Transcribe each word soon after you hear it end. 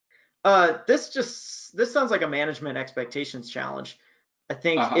This sounds like a management expectations challenge. I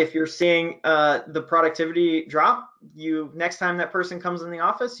think Uh-huh. if you're seeing the productivity drop, you next time that person comes in the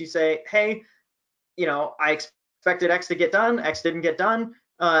office, you say, hey, I expected X to get done, X didn't get done.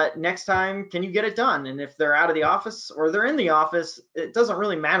 Next time, can you get it done? And if they're out of the office or they're in the office, it doesn't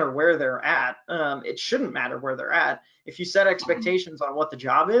really matter where they're at. It shouldn't matter where they're at. If you set Mhm. expectations on what the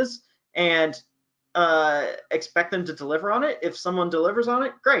job is and expect them to deliver on it, if someone delivers on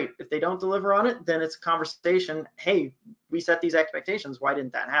it, great. If they don't deliver on it, then it's a conversation. Hey, we set these expectations. Why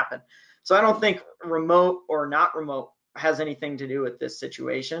didn't that happen? So I don't think remote or not remote has anything to do with this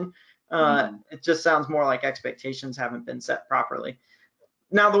situation. Mhm. It just sounds more like expectations haven't been set properly.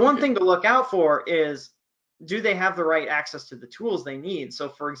 Now, the one Okay. thing to look out for is, do they have the right access to the tools they need? So,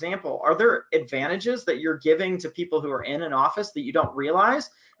 for example, are there advantages that you're giving to people who are in an office that you don't realize?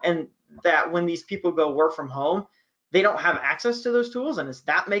 And that when these people go work from home, they don't have access to those tools? And is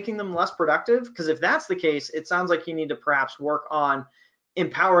that making them less productive? Because if that's the case, it sounds like you need to perhaps work on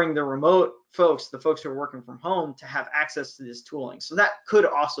empowering the remote folks, the folks who are working from home, to have access to this tooling. So that could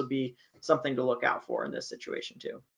also be something to look out for in this situation too.